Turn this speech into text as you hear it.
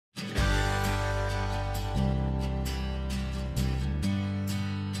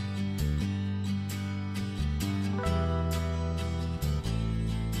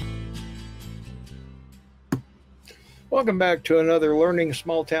Welcome back to another Learning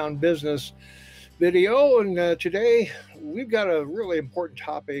Small Town Business video. And today we've got a really important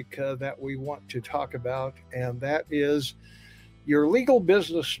topic that we want to talk about, and that is your legal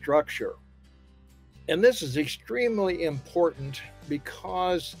business structure. And this is extremely important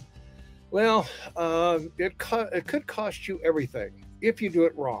because, well, it could cost you everything if you do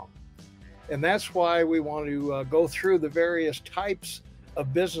it wrong. And that's why we want to go through the various types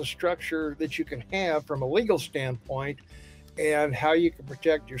of business structure that you can have from a legal standpoint and how you can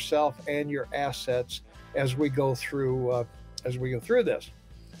protect yourself and your assets as we go through this.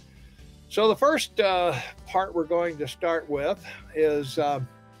 So the first part we're going to start with is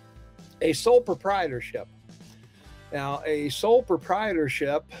a sole proprietorship. Now, a sole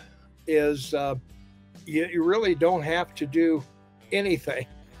proprietorship is you really don't have to do anything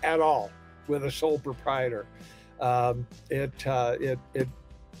at all with a sole proprietor. You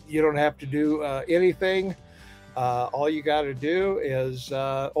don't have to do anything. All you got to do is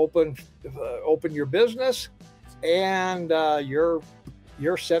open your business, and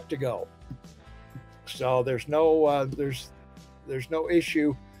you're set to go. So there's no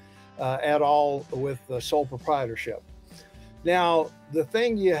issue at all with sole proprietorship. Now, the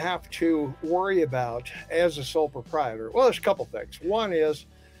thing you have to worry about as a sole proprietor, well, there's a couple things. One is,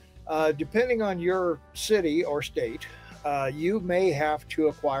 depending on your city or state, you may have to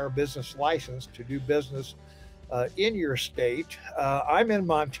acquire a business license to do business in your state. I'm in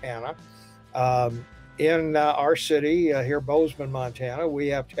Montana. In our city here, Bozeman, Montana, we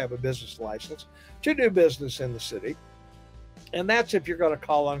have to have a business license to do business in the city. And that's if you're going to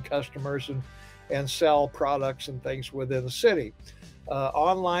call on customers and sell products and things within the city.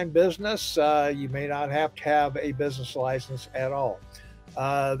 Online business, you may not have to have a business license at all.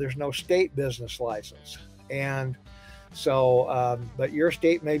 There's no state business license. And so, but your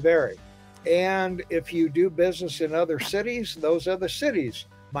state may vary. And if you do business in other cities, those other cities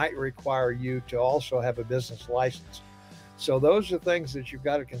might require you to also have a business license. So those are things that you've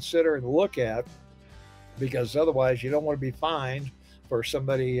got to consider and look at, because otherwise you don't want to be fined for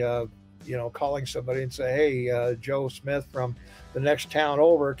somebody, calling somebody and say, hey, Joe Smith from the next town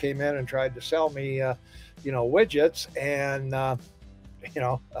over came in and tried to sell me, widgets, and I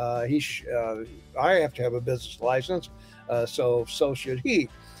have to have a business license, so should he.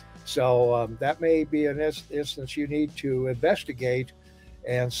 So that may be an instance you need to investigate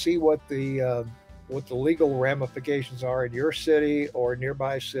and see what the legal ramifications are in your city or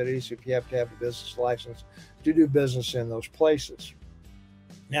nearby cities if you have to have a business license to do business in those places.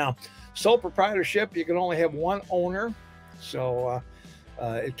 Now, sole proprietorship, you can only have one owner, so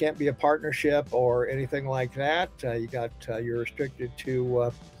it can't be a partnership or anything like that. You're restricted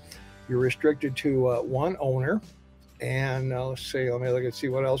to one owner. And let's see. Let me look and see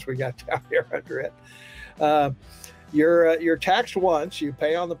what else we got down here under it. You're taxed once. You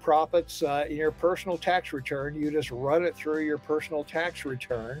pay on the profits in your personal tax return. You just run it through your personal tax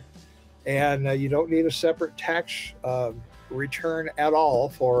return, and you don't need a separate tax return at all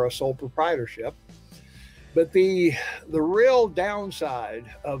for a sole proprietorship. But the real downside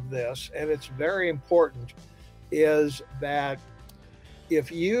of this, and it's very important, is that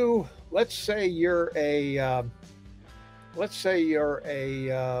if you, let's say you're a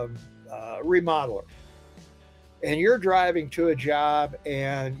remodeler, and you're driving to a job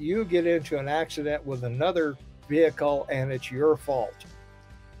and you get into an accident with another vehicle and it's your fault.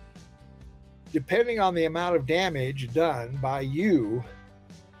 Depending on the amount of damage done by you,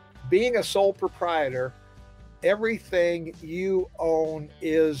 being a sole proprietor, everything you own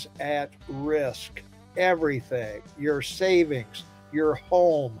is at risk. Everything, your savings, your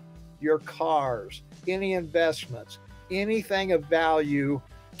home, your cars, any investments, anything of value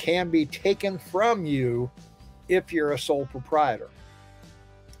can be taken from you if you're a sole proprietor.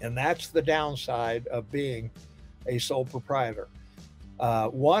 And that's the downside of being a sole proprietor.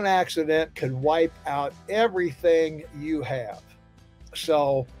 One accident could wipe out everything you have.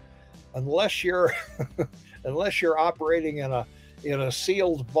 So unless you're operating in a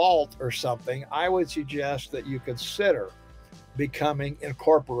sealed vault or something, I would suggest that you consider becoming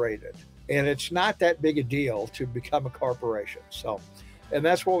incorporated. And it's not that big a deal to become a corporation. So, and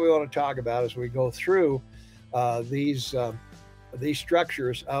that's what we want to talk about as we go through these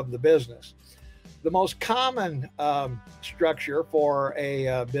structures of the business. The most common structure for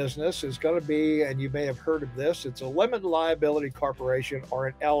a business is going to be, and you may have heard of this, it's a limited liability corporation or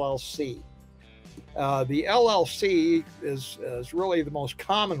an LLC. The LLC is really the most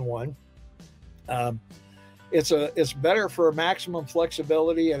common one. It's better for maximum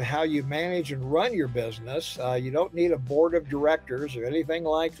flexibility in how you manage and run your business. You don't need a board of directors or anything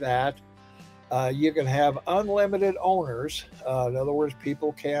like that. You can have unlimited owners. In other words,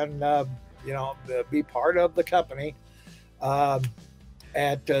 people can, be part of the company. Um,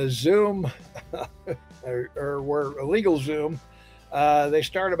 at Zoom or where illegal Zoom, they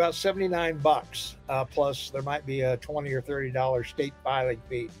start about $79. Plus, there might be a $20 or $30 state filing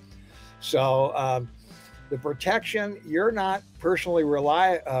fee. So the protection, you're not personally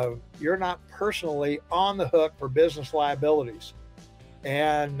on the hook for business liabilities,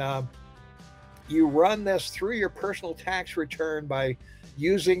 and you run this through your personal tax return by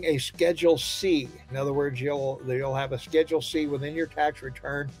using a Schedule C. In other words, you'll have a Schedule C within your tax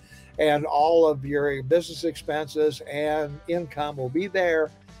return, and all of your business expenses and income will be there.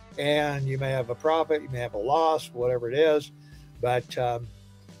 And you may have a profit, you may have a loss, whatever it is, but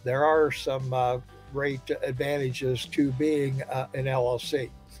there are some great advantages to being an LLC.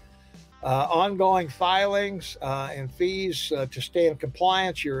 Ongoing filings and fees to stay in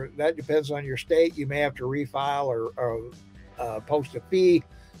compliance. That depends on your state. You may have to refile or post a fee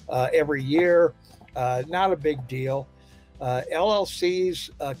every year. Not a big deal. LLCs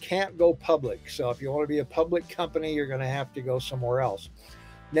can't go public. So if you want to be a public company, you're going to have to go somewhere else.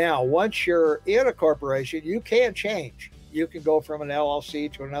 Now, once you're in a corporation, you can change. You can go from an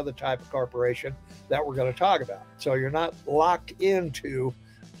LLC to another type of corporation that we're going to talk about. So you're not locked into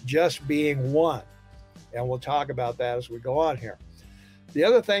just being one. And we'll talk about that as we go on here. The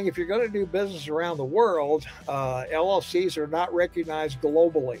other thing, if you're going to do business around the world, LLCs are not recognized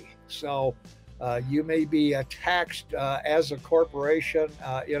globally. So you may be taxed as a corporation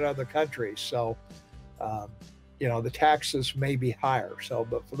in other countries. So, the taxes may be higher. So,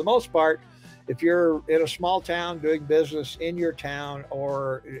 but for the most part, if you're in a small town doing business in your town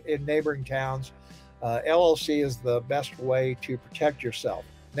or in neighboring towns, LLC is the best way to protect yourself.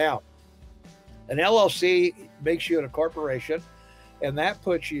 Now, an LLC makes you a corporation, and that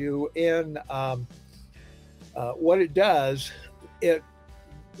puts you in what it does. It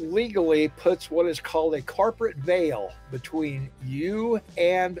legally puts what is called a corporate veil between you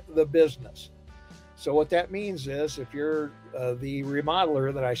and the business. So what that means is if you're the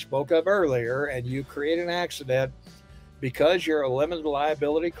remodeler that I spoke of earlier and you create an accident, because you're a limited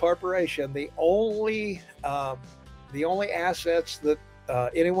liability corporation, the only assets that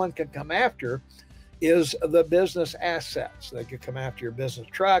anyone can come after is the business assets. They could come after your business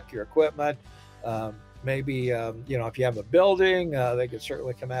truck, your equipment, maybe, if you have a building, they could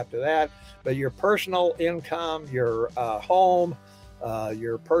certainly come after that. But your personal income, your home,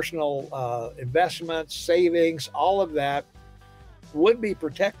 your personal investments, savings, all of that would be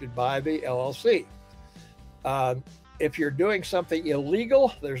protected by the LLC. If you're doing something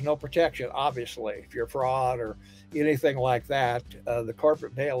illegal, there's no protection, obviously. If you're fraud or anything like that, the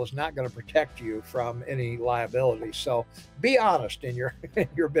corporate veil is not going to protect you from any liability. So be honest in your in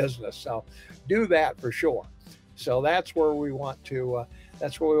your business. So do that for sure. So that's where we want to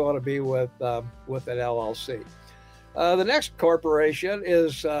be with an LLC. The next corporation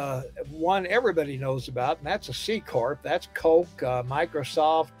is one everybody knows about, and that's a C-Corp. That's Coke,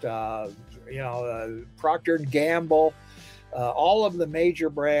 Microsoft, Procter & Gamble. All of the major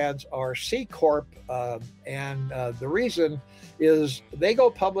brands are C-Corp, and the reason is they go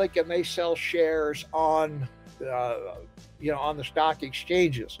public and they sell shares on the stock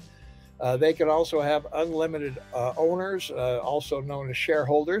exchanges. They can also have unlimited owners, also known as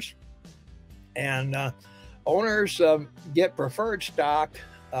shareholders, and owners get preferred stock,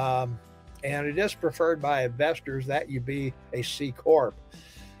 and it is preferred by investors that you be a C-Corp.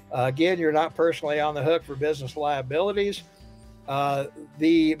 Again, you're not personally on the hook for business liabilities.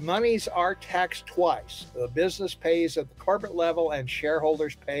 The monies are taxed twice. The business pays at the corporate level and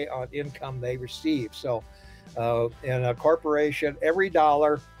shareholders pay on income they receive. So in a corporation, every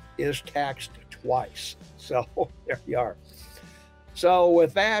dollar is taxed twice. So there you are. So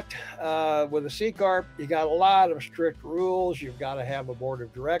with that, with a C-Corp, you got a lot of strict rules. You've got to have a board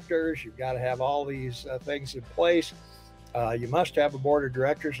of directors. You've got to have all these things in place. You must have a board of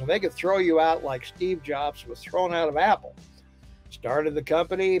directors, and they could throw you out like Steve Jobs was thrown out of Apple. Started the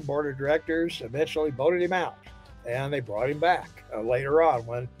company, board of directors eventually voted him out, and they brought him back later on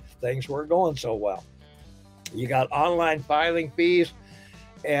when things weren't going so well. You got online filing fees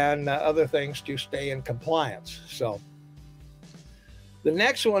and other things to stay in compliance. So the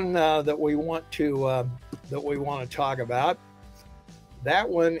next one that we want to talk about, that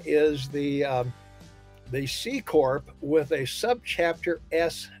one is the C-Corp with a subchapter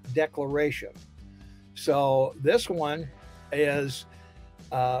S declaration. So this one is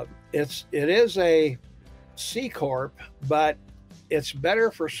it is a C-Corp, but it's better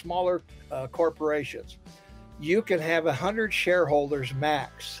for smaller corporations. You can have 100 shareholders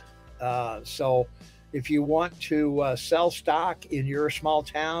max So if you want to sell stock in your small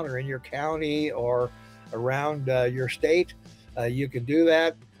town or in your county or around your state, you can do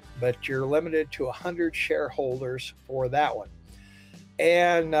that, but you're limited to 100 shareholders for that one.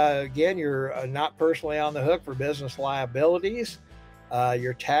 And again, you're not personally on the hook for business liabilities.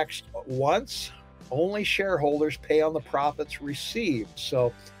 You're taxed once. Only shareholders pay on the profits received.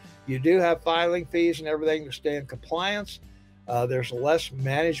 So you do have filing fees and everything to stay in compliance. There's less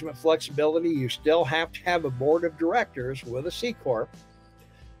management flexibility. You still have to have a board of directors with a C-Corp.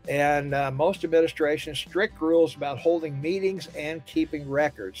 And most administrations, strict rules about holding meetings and keeping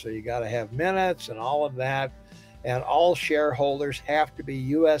records. So you got to have minutes and all of that. And all shareholders have to be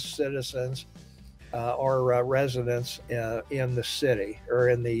U.S. citizens or residents in the city, or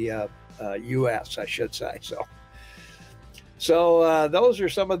in the U.S., I should say. So those are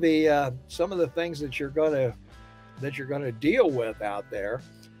some of the things that you're going to deal with out there.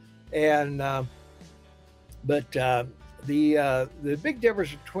 And but the big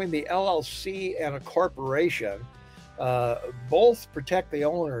difference between the LLC and a corporation, both protect the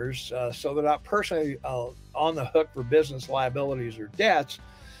owners, so they're not personally on the hook for business liabilities or debts.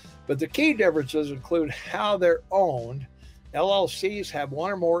 But the key differences include how they're owned. LLCs have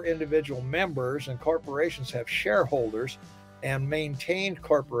one or more individual members, and corporations have shareholders. And maintained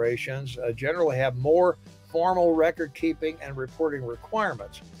corporations generally have more formal record keeping and reporting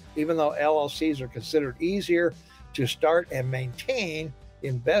requirements. Even though LLCs are considered easier to start and maintain,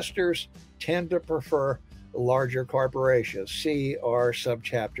 investors tend to prefer larger corporations, C or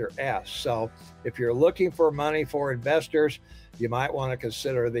subchapter S. So if you're looking for money for investors, you might want to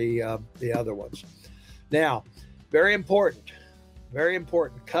consider the other ones. Now, very important,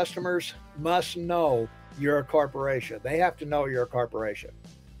 customers must know you're a corporation. They have to know you're a corporation.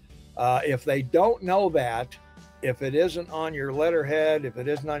 If they don't know that, if it isn't on your letterhead, if it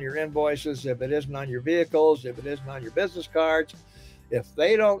isn't on your invoices, if it isn't on your vehicles, if it isn't on your business cards, if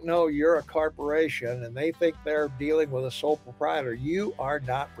they don't know you're a corporation and they think they're dealing with a sole proprietor, you are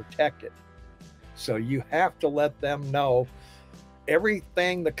not protected. So you have to let them know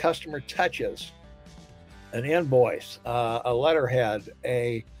everything the customer touches, an invoice, a letterhead,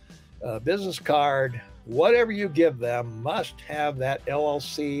 a business card, whatever you give them must have that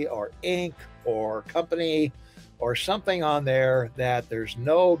LLC or Inc. or company or something on there that there's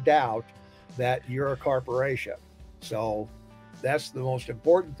no doubt that you're a corporation. So that's the most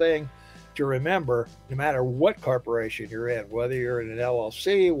important thing to remember, no matter what corporation you're in, whether you're in an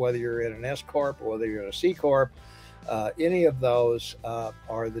LLC, whether you're in an S-Corp, or whether you're in a C-Corp, any of those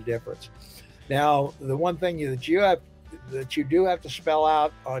are the difference. Now, the one thing that you do have to spell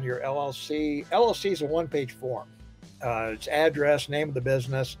out on your LLC is a one-page form. It's address, name of the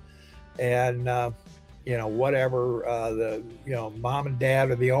business, and whatever mom and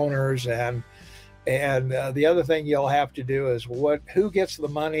dad are the owners, and the other thing you'll have to do is who gets the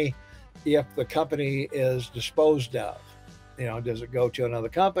money if the company is disposed of. Does it go to another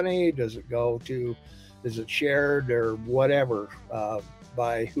company? Does it shared or whatever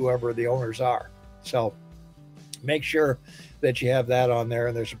by whoever the owners are? So make sure that you have that on there,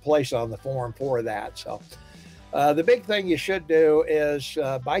 and there's a place on the form for that. So the big thing you should do is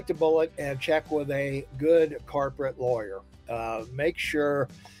bite the bullet and check with a good corporate lawyer. Make sure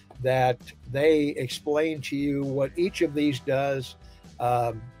that they explain to you what each of these does.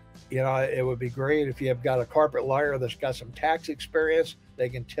 It would be great if you have got a corporate lawyer that's got some tax experience. They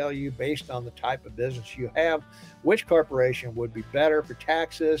can tell you, based on the type of business you have, which corporation would be better for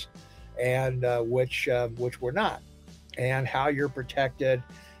taxes and which we're not, and how you're protected,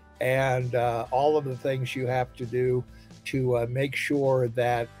 and all of the things you have to do to make sure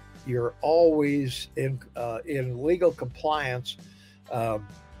that you're always in legal compliance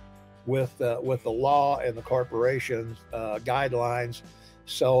with the law and the corporation's guidelines,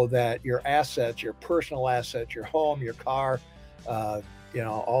 so that your assets, your personal assets, your home, your car,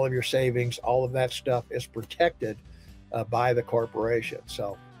 all of your savings, all of that stuff is protected by the corporation.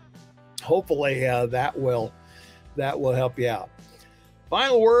 So hopefully that will help you out.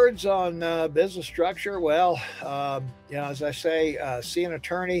 Final words on business structure. Well, as I say, see an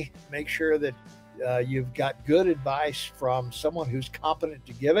attorney. Make sure that you've got good advice from someone who's competent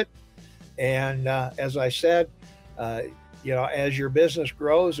to give it. And as I said, as your business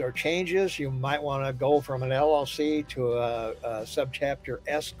grows or changes, you might want to go from an LLC to a subchapter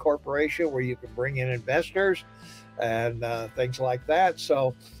S corporation, where you can bring in investors and things like that.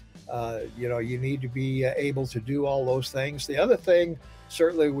 So, you need to be able to do all those things. The other thing,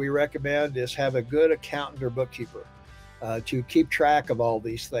 certainly, we recommend is have a good accountant or bookkeeper to keep track of all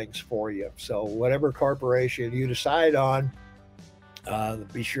these things for you. So whatever corporation you decide on,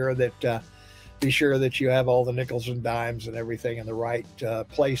 Be sure that you have all the nickels and dimes and everything in the right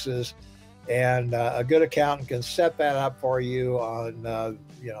places. And a good accountant can set that up for you on,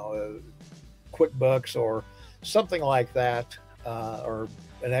 QuickBooks or something like that, or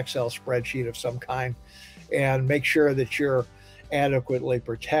an Excel spreadsheet of some kind, and make sure that you're adequately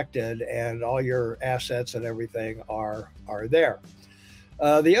protected and all your assets and everything are there.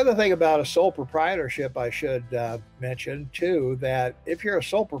 The other thing about a sole proprietorship, I should mention too, that if you're a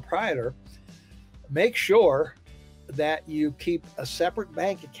sole proprietor, make sure that you keep a separate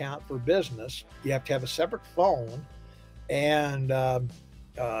bank account for business. You have to have a separate phone, and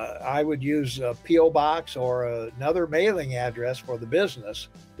I would use a P.O. box or another mailing address for the business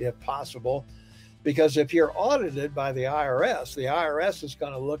if possible, because if you're audited by the IRS is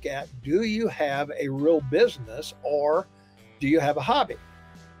going to look at, do you have a real business or do you have a hobby?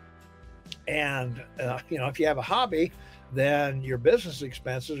 And, if you have a hobby, then your business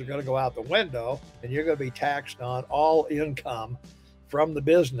expenses are going to go out the window and you're going to be taxed on all income from the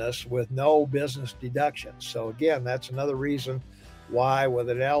business with no business deductions. So again, that's another reason why with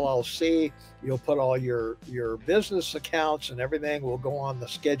an LLC, you'll put all your business accounts and everything will go on the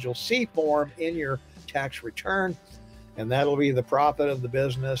Schedule C form in your tax return. And that'll be the profit of the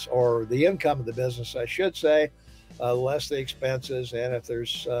business, or the income of the business, I should say, less the expenses. And if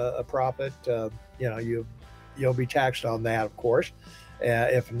there's a profit, you'll be taxed on that, of course.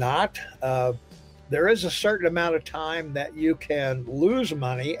 If not, there is a certain amount of time that you can lose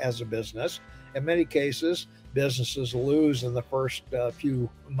money as a business. In many cases, businesses lose in the first few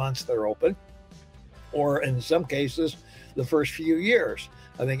months they're open, or in some cases, the first few years.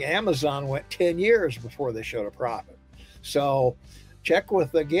 I think Amazon went 10 years before they showed a profit. So check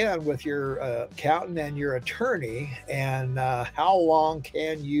with your accountant and your attorney, and how long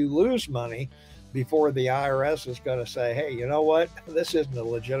can you lose money before the IRS is going to say, hey, you know what, this isn't a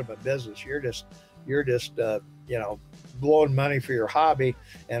legitimate business. You're just blowing money for your hobby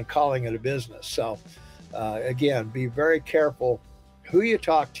and calling it a business. So again, be very careful who you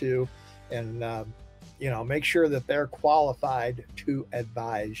talk to, and make sure that they're qualified to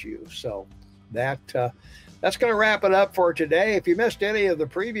advise you. So that's going to wrap it up for today. If you missed any of the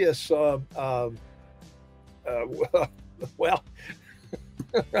previous, well,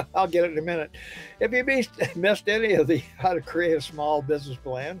 I'll get it in a minute. If you missed any of the how to create a small town business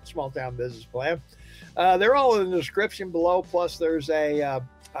plan, they're all in the description below. Plus, there's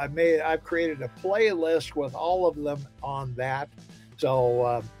I've created a playlist with all of them on that,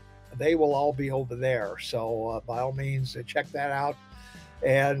 so they will all be over there. So by all means, check that out.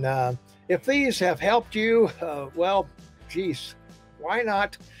 And if these have helped you, well, geez, why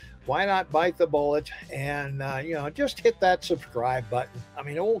not bite the bullet and just hit that subscribe button. I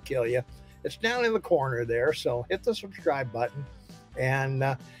mean, it won't kill you. It's down in the corner there, so hit the subscribe button and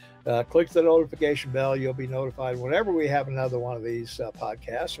click the notification bell. You'll be notified whenever we have another one of these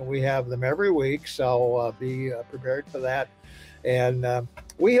podcasts, and we have them every week, so be prepared for that. And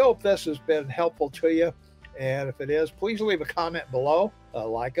we hope this has been helpful to you, and if it is, please leave a comment below,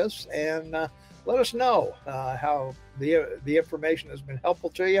 like us, and let us know how the information has been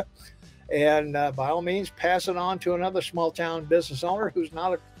helpful to you. And by all means, pass it on to another small town business owner who's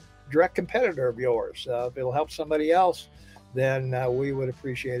not a direct competitor of yours. If it'll help somebody else, then we would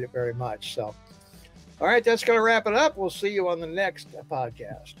appreciate it very much. So, all right, that's going to wrap it up. We'll see you on the next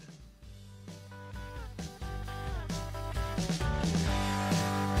podcast.